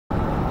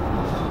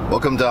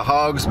Welcome to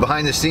Hogs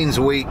Behind the Scenes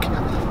Week,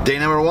 day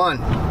number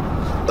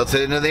 1. Let's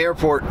head into the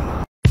airport.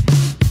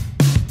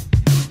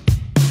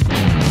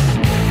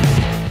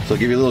 So I'll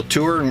give you a little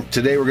tour, and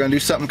today we're going to do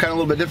something kind of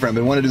a little bit different. I've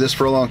been wanting to do this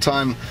for a long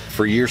time.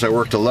 For years I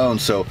worked alone,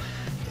 so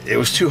it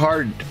was too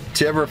hard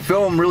to ever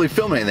really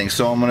film anything.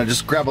 So I'm going to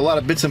just grab a lot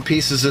of bits and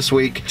pieces this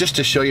week just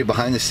to show you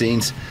behind the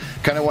scenes,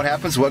 kind of what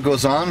happens, what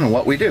goes on, and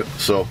what we do.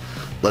 So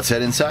let's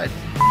head inside.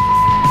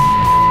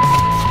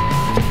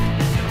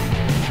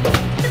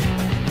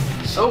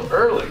 So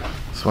early.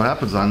 That's what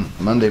happens on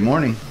Monday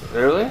morning.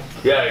 Early?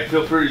 Yeah,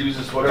 feel free to use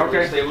this whatever.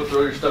 Okay. Stay with,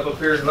 throw your stuff up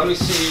here. Let me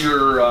see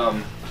your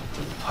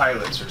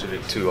pilot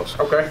certificate too.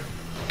 Okay.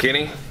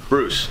 Kenny.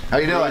 Bruce. How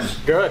you doing?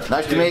 Good.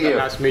 Nice to meet you.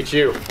 Nice to meet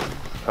you.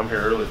 I'm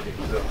here early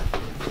too.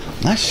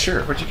 Nice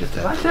shirt. Where'd you get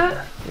that? You like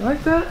that? You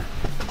like that?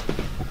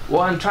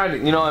 Well, I'm trying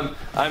to, you know,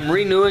 I'm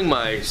renewing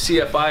my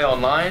CFI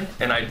online,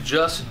 and I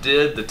just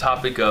did the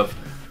topic of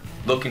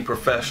looking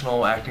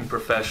professional, acting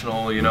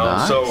professional, you know.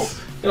 Nice. So,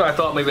 you know, I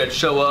thought maybe I'd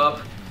show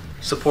up,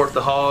 support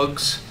the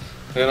Hogs,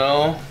 you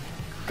know,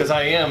 because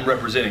I am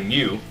representing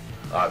you,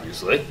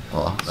 obviously.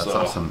 Well, that's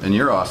awesome, and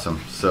you're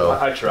awesome. So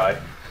I try.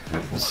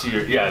 Let's see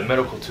your, yeah,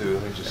 medical too.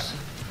 Just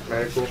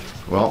medical.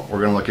 Well, we're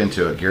gonna look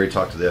into it. Gary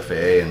talked to the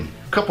FAA, and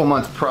a couple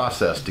months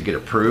process to get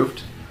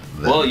approved.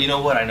 Well, you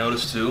know what I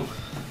noticed too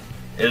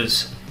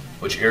is,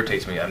 which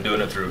irritates me. I'm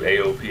doing it through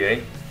AOPA,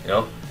 you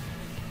know,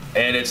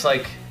 and it's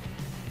like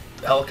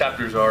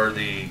helicopters are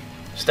the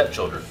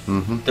stepchildren.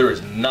 Mm-hmm. There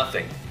is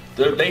nothing.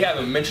 They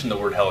haven't mentioned the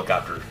word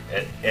helicopter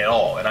at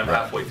all, and I'm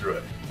halfway through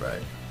it.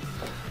 Right.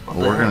 Well,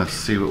 we're gonna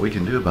see what we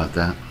can do about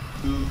that.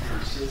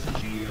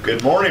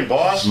 Good morning,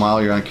 boss.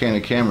 Smile, you're on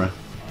candid camera.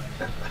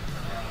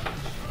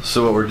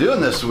 So what we're doing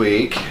this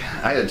week,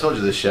 I hadn't told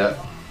you this yet,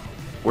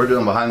 we're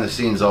doing behind the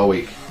scenes all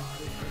week.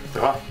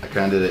 I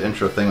kind of did an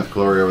intro thing with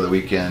Glory over the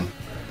weekend.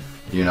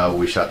 You know,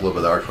 we shot a little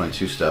bit of the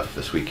R-22 stuff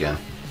this weekend,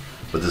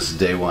 but this is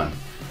day 1.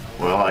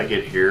 Well, I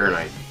get here and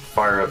I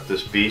fire up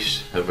this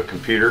beast of a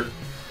computer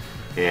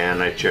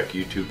and I check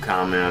YouTube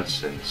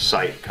comments and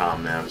site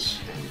comments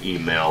and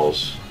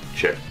emails,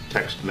 check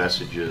text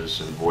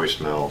messages and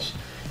voicemails,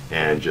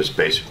 and just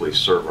basically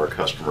serve our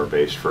customer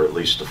base for at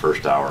least the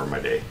first hour of my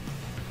day.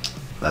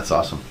 That's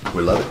awesome.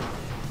 We love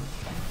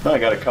it. I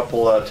got a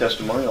couple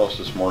testimonials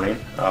this morning.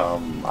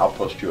 I'll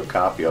post you a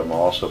copy of them. I'll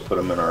also put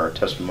them in our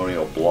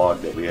testimonial blog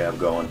that we have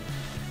going.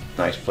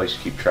 Nice place to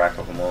keep track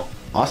of them all.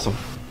 Awesome.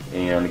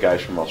 And the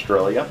guys from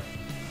Australia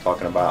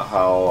talking about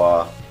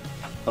how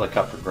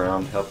Helicopter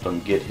Ground helped him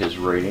get his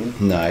rating.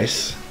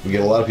 Nice. We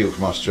get a lot of people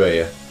from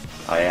Australia.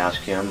 I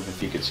asked him if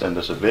he could send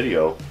us a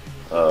video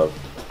of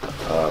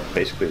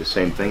basically the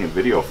same thing in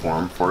video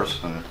form for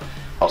us, and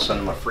I'll send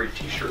him a free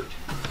t-shirt.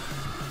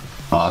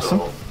 Awesome.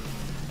 So,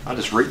 I'll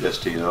just read this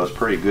to you though. It's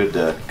pretty good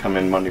to come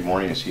in Monday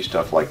morning and see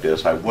stuff like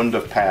this. I wouldn't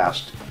have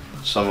passed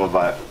some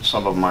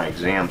of my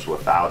exams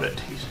without it,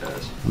 he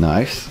says.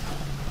 Nice.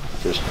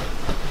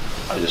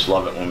 I just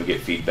love it when we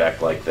get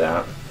feedback like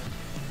that.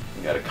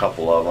 We got a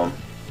couple of them.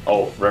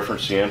 Oh,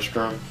 reference the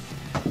Enstrom.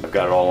 I've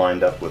got it all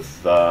lined up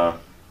with the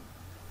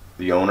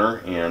owner,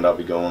 and I'll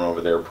be going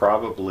over there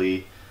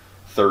probably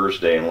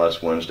Thursday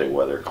unless Wednesday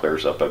weather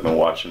clears up. I've been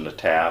watching the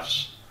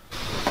TAFs.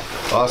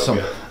 Awesome.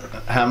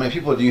 How many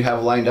people do you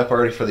have lined up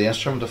already for the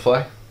Enstrom to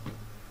fly?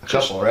 A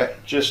couple, right?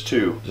 Just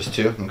 2. Just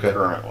 2? Okay.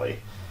 Currently.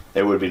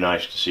 It would be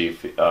nice to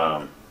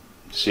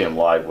see him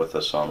live with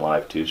us on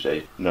Live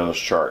Tuesday. Know those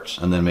charts.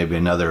 And then maybe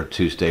another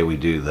Tuesday we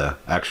do the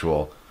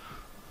actual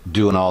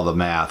doing all the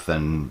math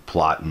and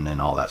plotting and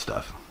all that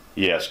stuff.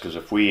 Yes, because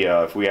if we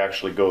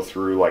actually go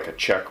through like a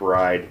check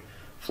ride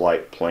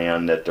flight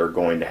plan that they're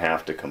going to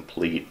have to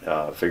complete,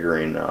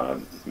 figuring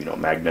you know,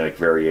 magnetic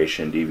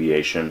variation,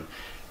 deviation,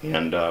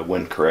 and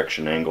wind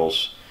correction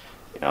angles,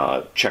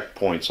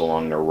 checkpoints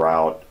along the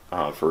route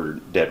for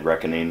dead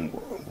reckoning,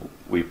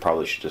 we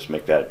probably should just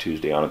make that a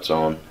Tuesday on its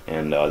own,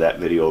 and that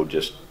video will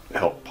just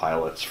help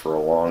pilots for a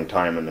long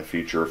time in the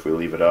future if we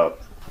leave it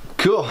up.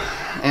 Cool.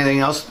 Anything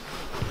else?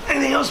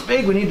 Anything else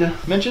big we need to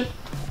mention?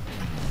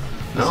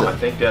 No, I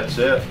think that's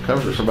it.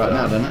 Covers it for about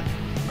now, doesn't it?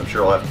 I'm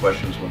sure I'll have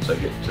questions once I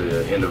get to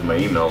the end of my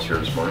emails here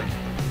this morning.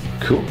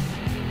 Cool.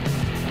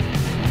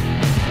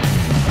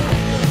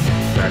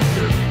 Back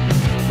to,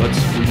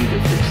 we need to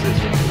fix this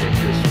and get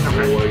this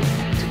void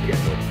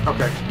together.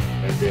 Okay.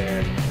 And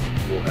then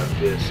we'll have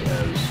this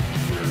as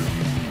your,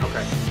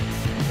 okay.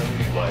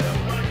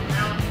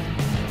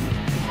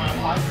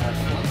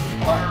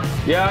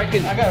 Yeah,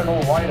 I got an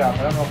old whiteout,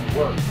 but I don't know if it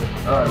works.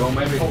 All right, well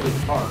maybe hold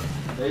it apart.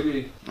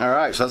 Maybe. All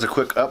right, so that's a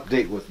quick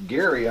update with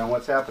Gary on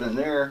what's happening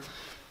there.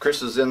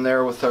 Chris is in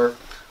there with our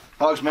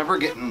Hogs member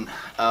getting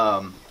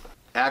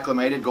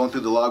acclimated, going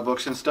through the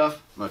logbooks and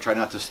stuff. I'm gonna try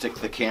not to stick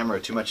the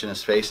camera too much in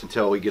his face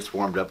until he gets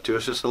warmed up to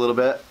us just a little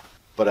bit.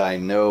 But I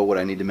know what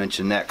I need to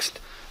mention next.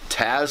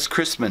 Taz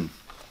Chrisman,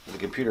 the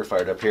computer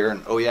fired up here,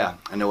 and oh yeah,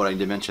 I know what I need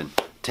to mention.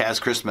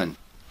 Taz Chrisman.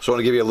 So I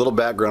want to give you a little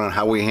background on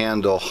how we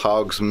handle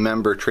Hogs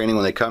member training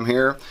when they come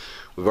here.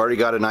 We've already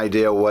got an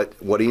idea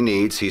what he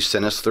needs. He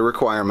sent us the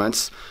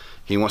requirements,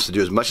 He wants to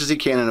do as much as he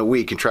can in a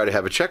week and try to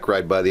have a check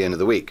ride by the end of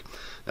the week.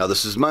 Now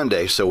this is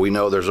Monday, so we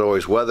know there's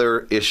always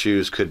weather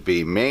issues, could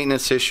be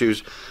maintenance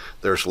issues.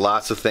 There's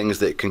lots of things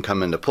that can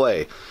come into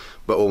play.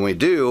 But when we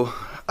do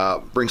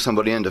bring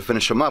somebody in to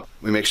finish them up,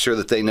 we make sure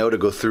that they know to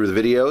go through the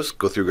videos,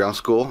 go through ground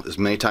school as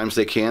many times as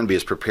they can, be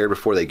as prepared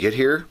before they get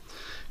here.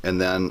 And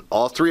then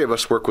all three of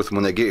us work with them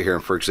when they get here.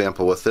 And for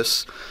example, with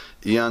this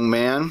young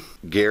man,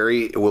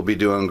 Gary will be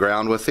doing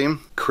ground with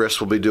him. Chris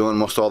will be doing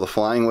most all the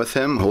flying with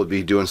him. He'll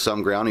be doing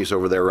some ground. He's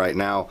over there right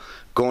now,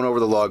 going over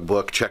the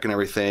logbook, checking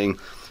everything,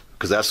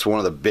 because that's one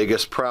of the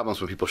biggest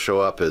problems when people show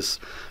up is,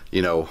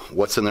 you know,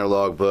 what's in their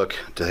logbook,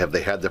 have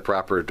they had the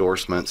proper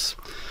endorsements.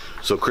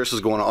 So Chris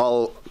is going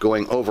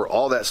over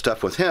all that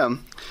stuff with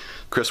him.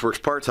 Chris works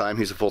part-time.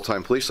 He's a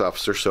full-time police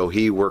officer, so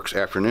he works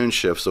afternoon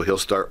shifts, so he'll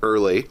start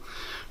early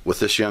with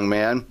this young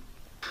man.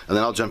 And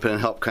then I'll jump in and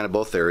help kind of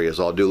both areas.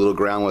 I'll do a little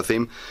ground with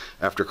him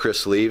after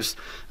Chris leaves,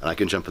 and I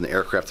can jump in the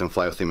aircraft and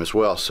fly with him as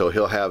well. So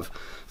he'll have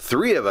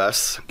three of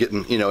us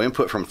getting, you know,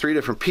 input from three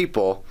different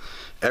people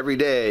every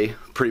day,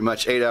 pretty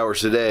much 8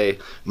 hours a day,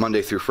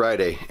 Monday through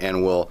Friday,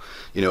 and we'll,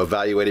 you know,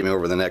 evaluate him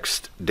over the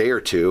next day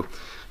or two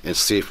and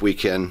see if we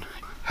can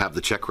have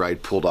the check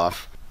ride pulled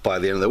off by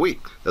the end of the week.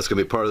 That's going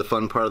to be part of the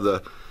fun part of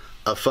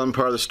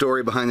the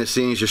story behind the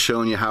scenes, just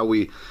showing you how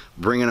we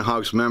bring in a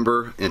Hogs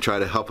member and try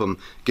to help them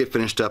get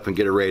finished up and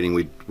get a rating.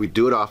 We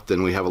do it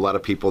often. We have a lot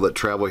of people that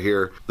travel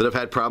here that have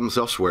had problems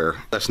elsewhere.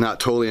 That's not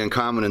totally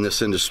uncommon in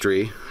this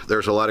industry.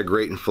 There's a lot of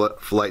great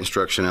flight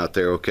instruction out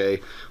there,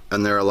 okay?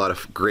 And there are a lot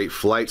of great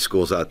flight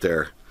schools out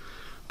there.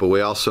 But we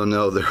also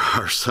know there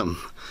are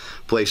some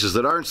places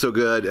that aren't so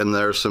good, and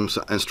there are some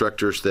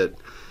instructors that,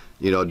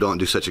 you know, don't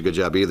do such a good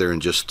job either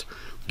and just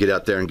get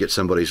out there and get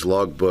somebody's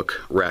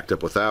logbook racked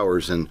up with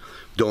hours and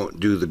don't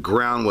do the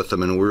ground with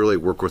them and really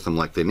work with them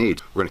like they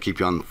need. We're going to keep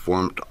you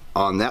informed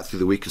on that through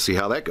the week and see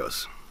how that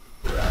goes.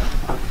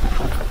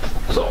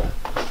 So,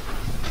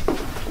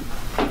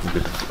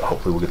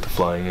 hopefully we'll get the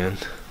flying in.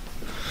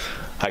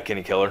 Hi,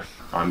 Kenny Keller.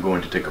 I'm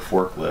going to take a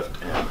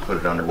forklift and put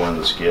it under one of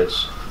the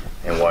skids,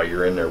 and while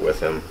you're in there with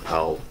him,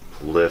 I'll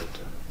lift,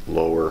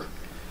 lower,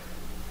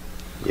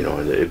 you know,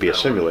 it'd be a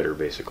simulator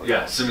basically.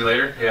 Yeah,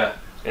 simulator, yeah.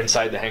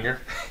 Inside the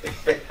hangar.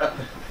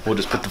 We'll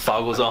just put the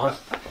foggles on.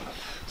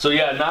 So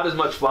yeah, not as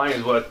much flying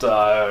as what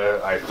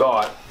I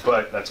thought,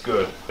 but that's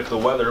good. If the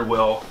weather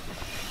will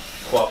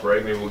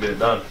cooperate, maybe we'll get it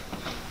done.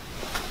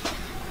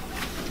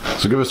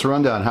 So give us a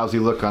rundown. How's he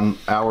look on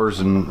hours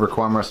and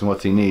requirements and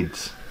what he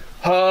needs?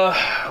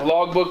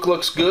 Logbook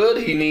looks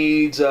good. He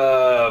needs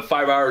 5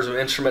 hours of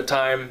instrument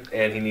time,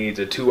 and he needs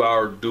a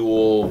 2-hour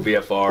dual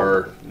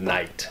VFR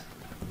night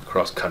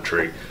cross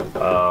country.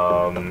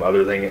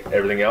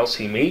 Everything else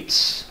he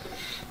meets,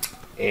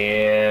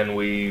 and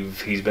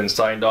he's been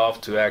signed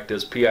off to act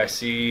as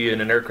PIC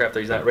in an aircraft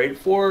that he's not rated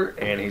for,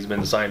 and he's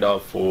been signed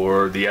off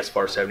for the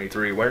SFAR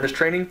 73 awareness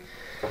training.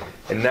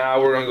 And now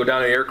we're going to go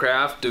down to the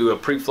aircraft, do a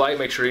pre-flight,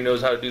 make sure he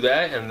knows how to do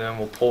that, and then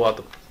we'll pull out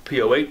the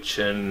POH.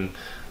 And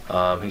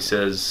he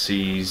says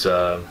he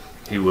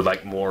would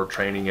like more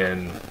training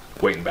in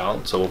weight and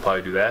balance, so we'll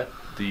probably do that.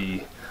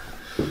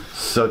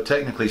 So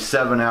technically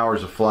 7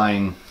 hours of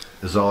flying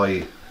is all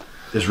he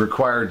is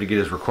required to get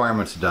his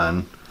requirements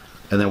done,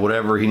 and then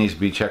whatever he needs to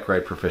be check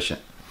ride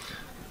proficient.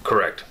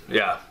 Correct,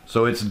 yeah.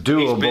 So it's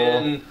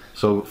doable.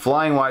 So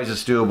flying wise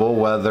it's doable,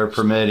 weather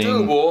permitting.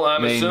 Doable.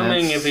 I'm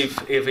assuming if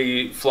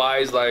he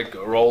flies like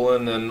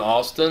Roland and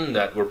Austin,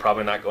 that we're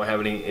probably not going to have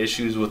any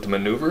issues with the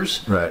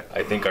maneuvers. Right.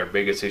 I think our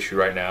biggest issue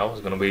right now is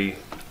going to be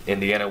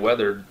Indiana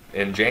weather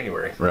in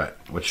January. Right,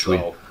 which we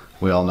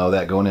all know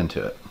that going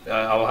into it.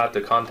 I'll have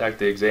to contact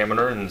the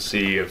examiner and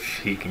see if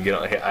he can get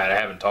on. I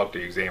haven't talked to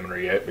the examiner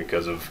yet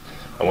because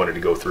I wanted to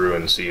go through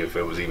and see if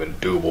it was even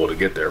doable to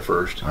get there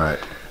first. All right,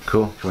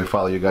 cool. Can we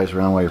follow you guys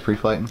around while you're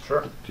pre-flighting?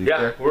 Sure.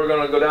 Yeah, we're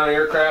going to go down the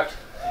aircraft.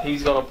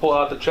 He's going to pull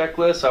out the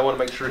checklist. I want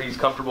to make sure he's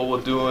comfortable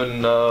with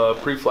doing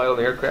pre-flight on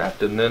the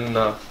aircraft, and then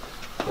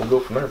we'll go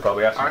from there.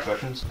 Probably ask some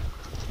questions.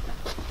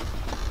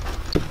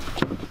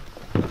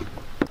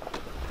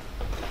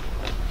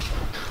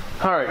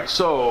 All right,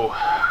 so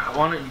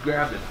why don't you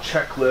grab the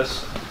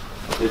checklist?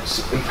 It's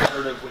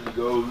imperative when you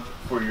go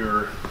for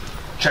your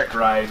check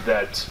ride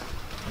that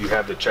you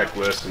have the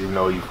checklist, even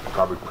though you've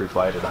probably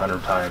pre-flighted it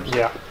 100 times.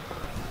 Yeah.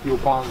 Fuel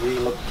quantity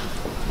look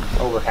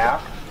over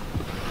half.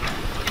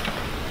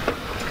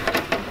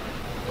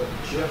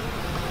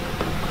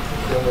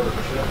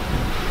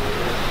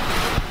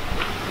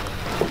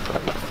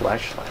 Put my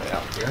flashlight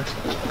out here.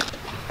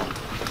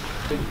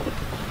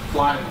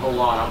 Flying a whole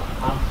lot of,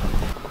 huh?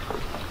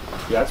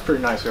 Yeah, it's a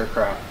pretty nice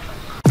aircraft.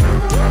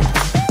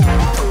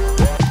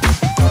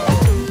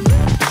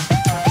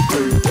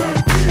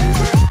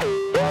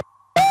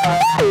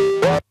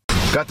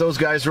 Got those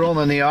guys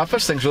rolling in the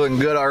office. Things are looking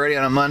good already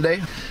on a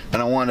Monday.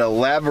 And I want to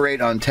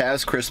elaborate on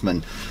Taz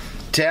Chrisman.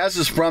 Taz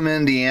is from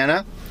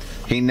Indiana.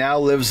 He now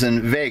lives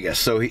in Vegas.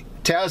 So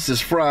Taz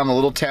is from a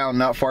little town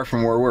not far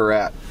from where we're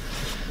at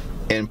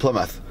in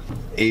Plymouth.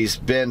 He's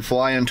been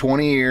flying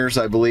 20 years,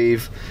 I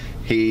believe.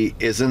 He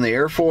is in the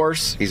Air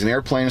Force. He's an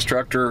airplane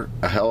instructor,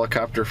 a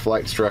helicopter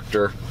flight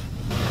instructor.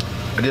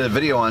 I did a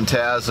video on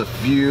Taz a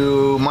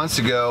few months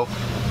ago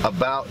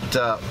about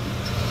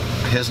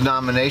his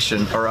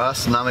nomination, or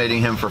us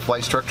nominating him for Flight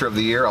Instructor of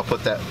the Year. I'll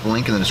put that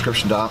link in the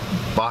description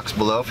box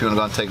below if you want to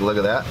go and take a look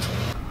at that.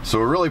 So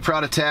we're really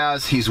proud of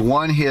Taz. He's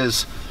won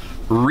his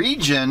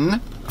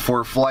region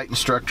for Flight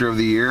Instructor of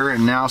the Year,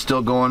 and now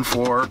still going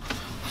for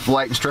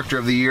Flight Instructor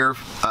of the Year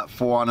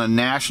on a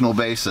national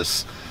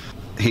basis.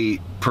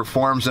 He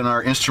performs in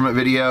our instrument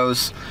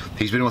videos.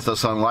 He's been with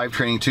us on Live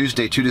Training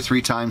Tuesday 2 to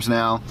 3 times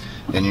now,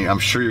 and I'm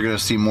sure you're going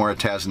to see more of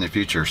Taz in the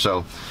future.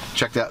 So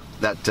check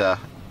that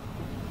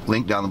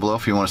link down below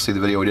if you want to see the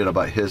video we did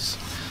about his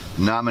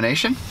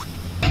nomination.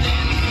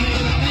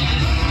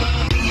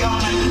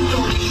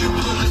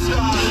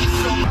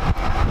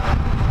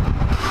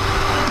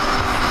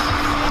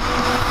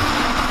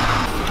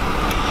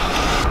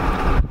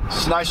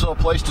 It's a nice little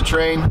place to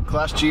train,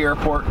 Class G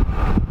airport.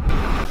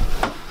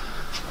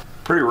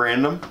 Pretty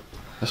random.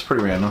 That's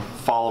pretty random.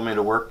 Follow me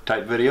to work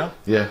type video.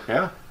 Yeah.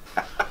 Yeah.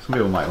 Some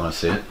people might want to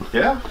see it.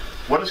 Yeah.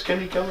 What does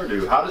Kenny Keller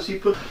do? How does he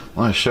put? I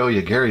want to show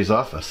you Gary's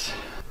office.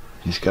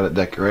 He's got it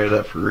decorated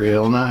up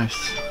real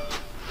nice.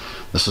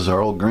 This is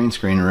our old green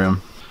screen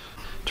room.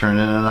 Turned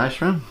into a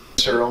nice room.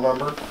 Serial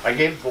number. I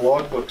gave the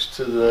logbooks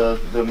to the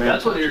man.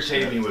 That's what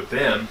irritated me with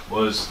them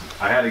was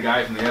I had a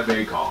guy from the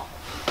FAA call.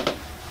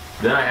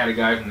 Then I had a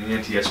guy from the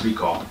NTSB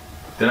call.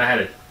 Then I had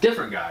a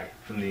different guy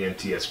from the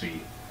NTSB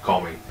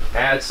call me,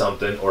 add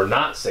something or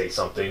not say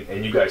something,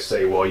 and you guys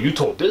say, well, you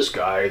told this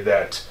guy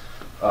that,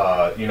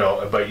 you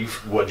know, but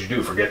what'd you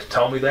do? Forget to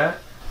tell me that?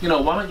 You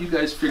know, why don't you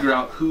guys figure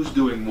out who's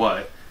doing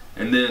what,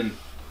 and then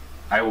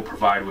I will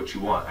provide what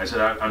you want. I said,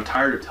 I'm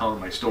tired of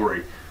telling my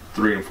story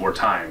 3 and 4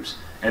 times,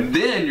 and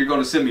then you're going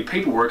to send me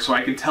paperwork so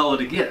I can tell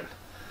it again.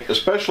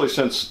 Especially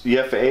since the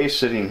FAA is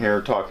sitting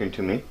here talking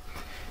to me,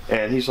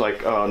 and he's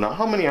like, now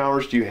how many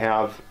hours do you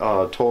have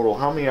total?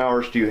 How many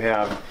hours do you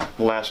have in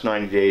the last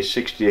 90 days,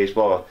 60 days,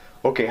 blah, blah.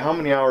 Okay, how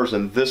many hours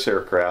in this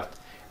aircraft?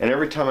 And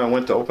every time I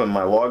went to open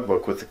my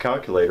logbook with the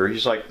calculator,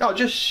 he's like, no,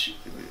 just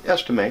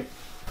estimate.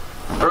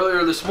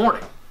 Earlier this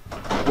morning,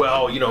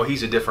 well, you know,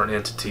 he's a different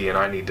entity and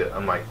I need to,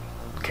 I'm like,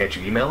 can't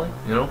you email him,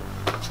 you know?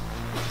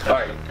 All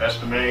right,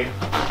 Estimate.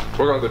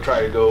 we're gonna go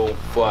try to go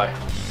fly.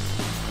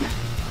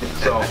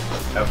 So,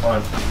 Have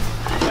fun.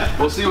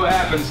 we'll see what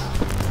happens.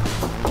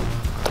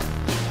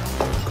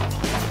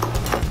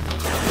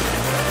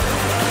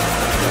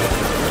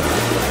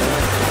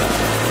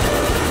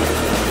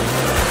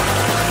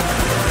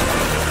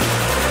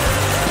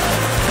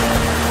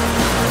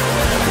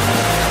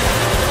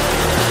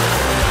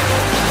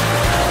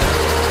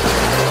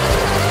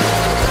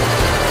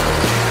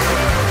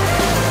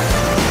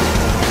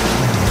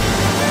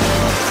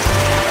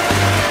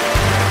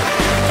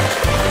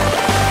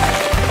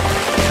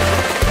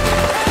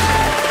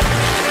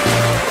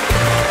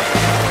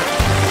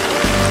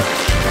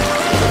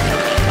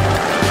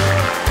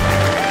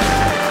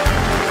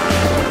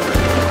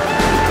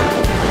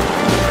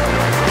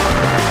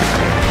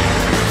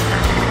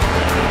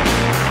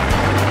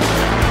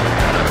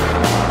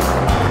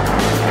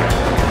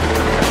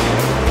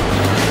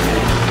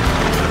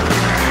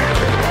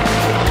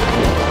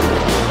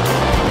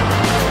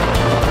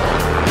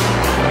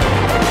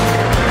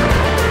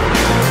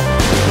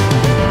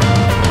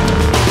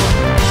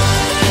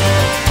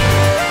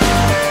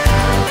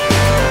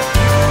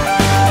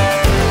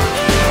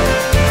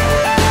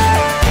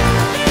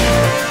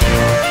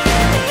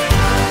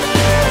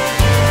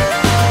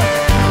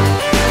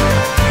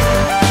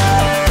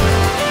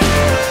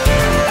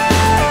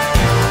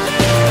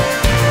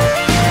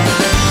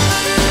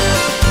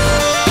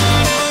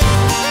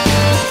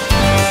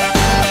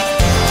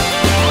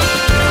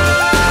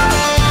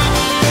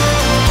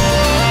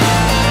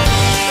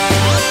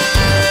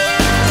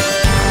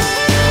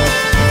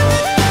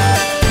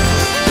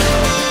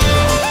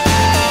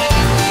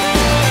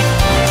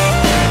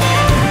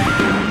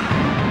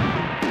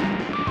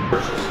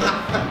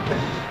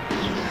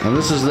 And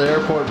this is the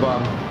airport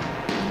bomb,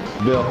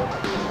 Bill.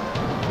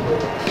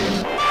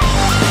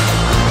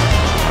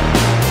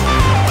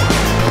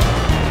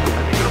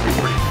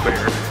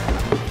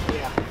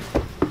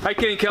 Hi,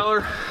 Kenny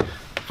Keller.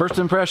 First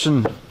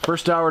impression,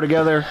 first hour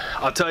together.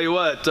 I'll tell you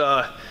what,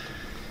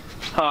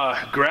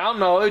 ground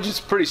knowledge is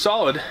pretty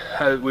solid.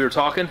 We were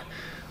talking.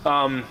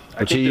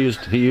 Which he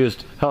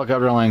used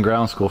helicopter airline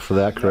ground school for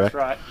that, correct?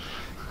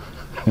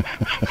 That's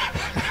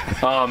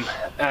right.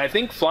 And I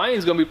think flying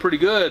is going to be pretty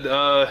good.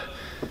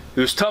 It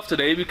was tough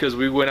today because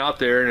we went out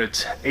there and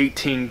it's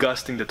 18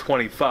 gusting to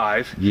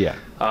 25. Yeah.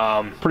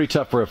 Pretty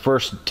tough for a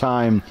first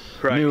time,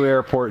 Right. new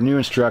airport, new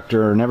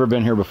instructor, never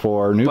been here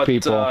before, new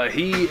people. But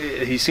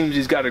he seems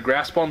he's got a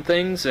grasp on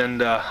things,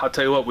 and I'll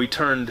tell you what, we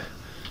turned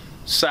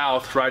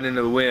south right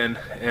into the wind,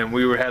 and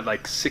we had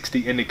like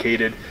 60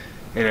 indicated,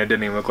 and it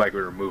didn't even look like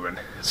we were moving.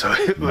 So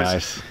it was,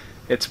 Nice.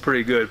 It's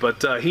pretty good.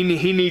 But he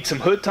needs some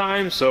hood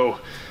time, so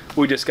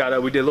we did a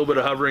little bit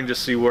of hovering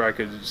just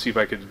to see if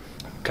I could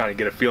kind of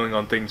get a feeling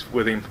on things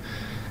with him.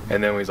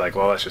 And then he's like,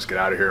 well, let's just get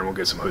out of here and we'll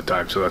get some hood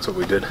time. So that's what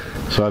we did.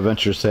 So I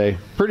venture to say,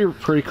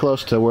 pretty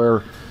close to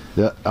where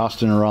the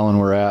Austin and Rollin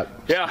were at.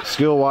 Yeah.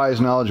 Skill-wise,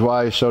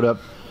 knowledge-wise, showed up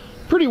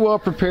pretty well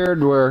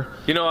prepared. Where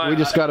you know, we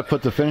just got to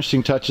put the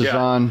finishing touches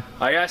on.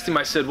 I asked him.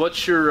 I said,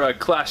 "What's your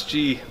Class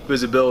G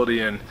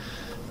visibility and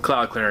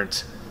cloud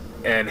clearance?"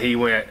 And he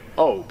went,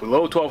 "Oh,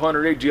 below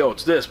 1200 AGL,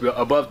 it's this.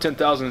 Above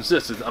 10,000, it's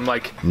this." I'm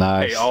like,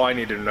 nice. Hey, all I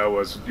needed to know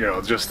was, you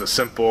know, just a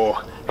simple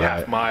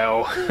half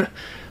mile.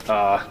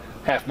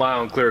 Half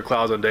mile and clear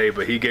clouds on day,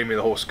 but he gave me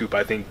the whole scoop.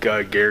 I think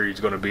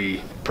Gary's going to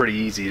be pretty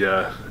easy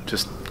to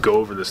just go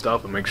over the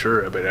stuff and make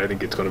sure, but I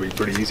think it's going to be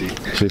pretty easy.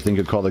 So you think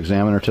you'd call the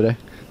examiner today?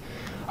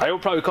 I will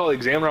probably call the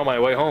examiner on my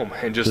way home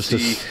and just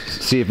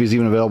see if he's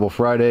even available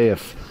Friday,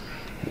 if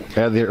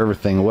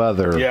everything,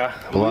 weather,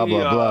 blah,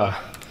 blah.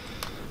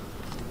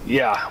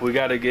 Yeah, we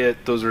got to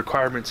get those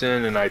requirements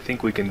in, and I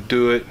think we can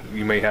do it.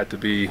 You may have to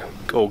be,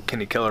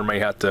 Kenny Keller may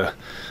have to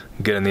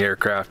get in the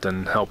aircraft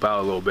and help out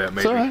a little bit, maybe.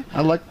 It's all right.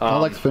 I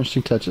like the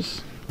finishing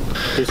touches.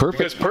 Perfect.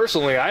 Because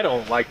personally, I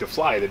don't like to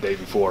fly the day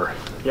before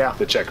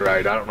the check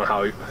ride. I don't know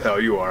how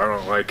you are. I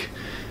don't like.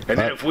 And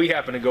then if we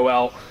happen to go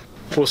out,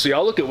 we'll see.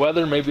 I'll look at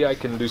weather. Maybe I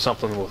can do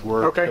something with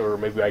work, or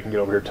maybe I can get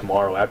over here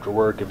tomorrow after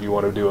work if you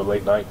want to do a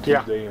late night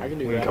Tuesday. I can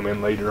do we that. can come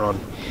in later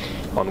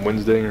on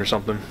Wednesday or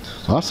something.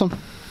 Awesome.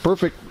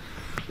 Perfect.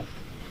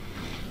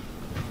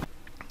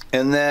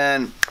 And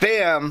then,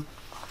 bam,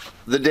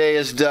 the day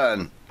is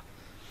done.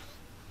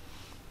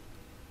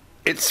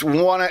 It's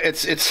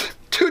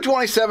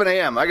 2:27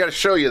 a.m. I got to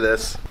show you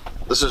this.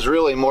 This is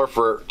really more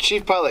for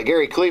Chief Pilot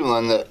Gary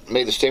Cleveland that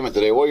made the statement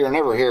today. Well, you're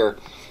never here.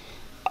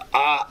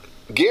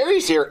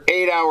 Gary's here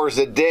 8 hours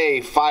a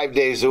day, 5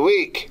 days a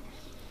week.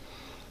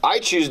 I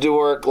choose to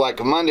work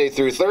like Monday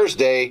through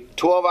Thursday,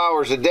 12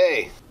 hours a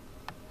day.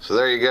 So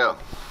there you go.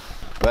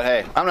 But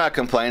hey, I'm not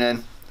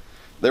complaining.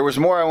 There was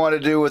more I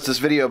wanted to do with this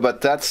video,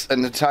 but that's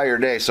an entire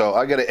day. So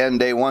I got to end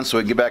day one so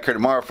we can get back here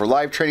tomorrow for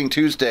Live Training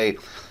Tuesday.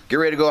 Get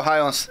ready to go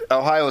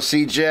Ohio,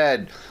 see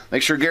Jed.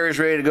 Make sure Gary's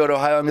ready to go to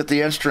Ohio and get the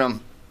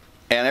Enstrom.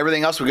 And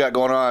everything else we got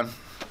going on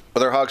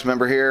with our Hogs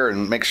member here,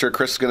 and make sure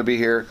Chris is going to be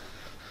here.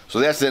 So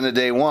that's the end of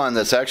day one.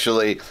 That's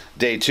actually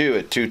day two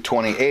at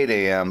 2:28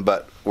 a.m.,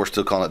 but we're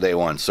still calling it day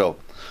one. So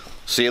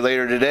see you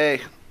later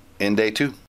today in day two.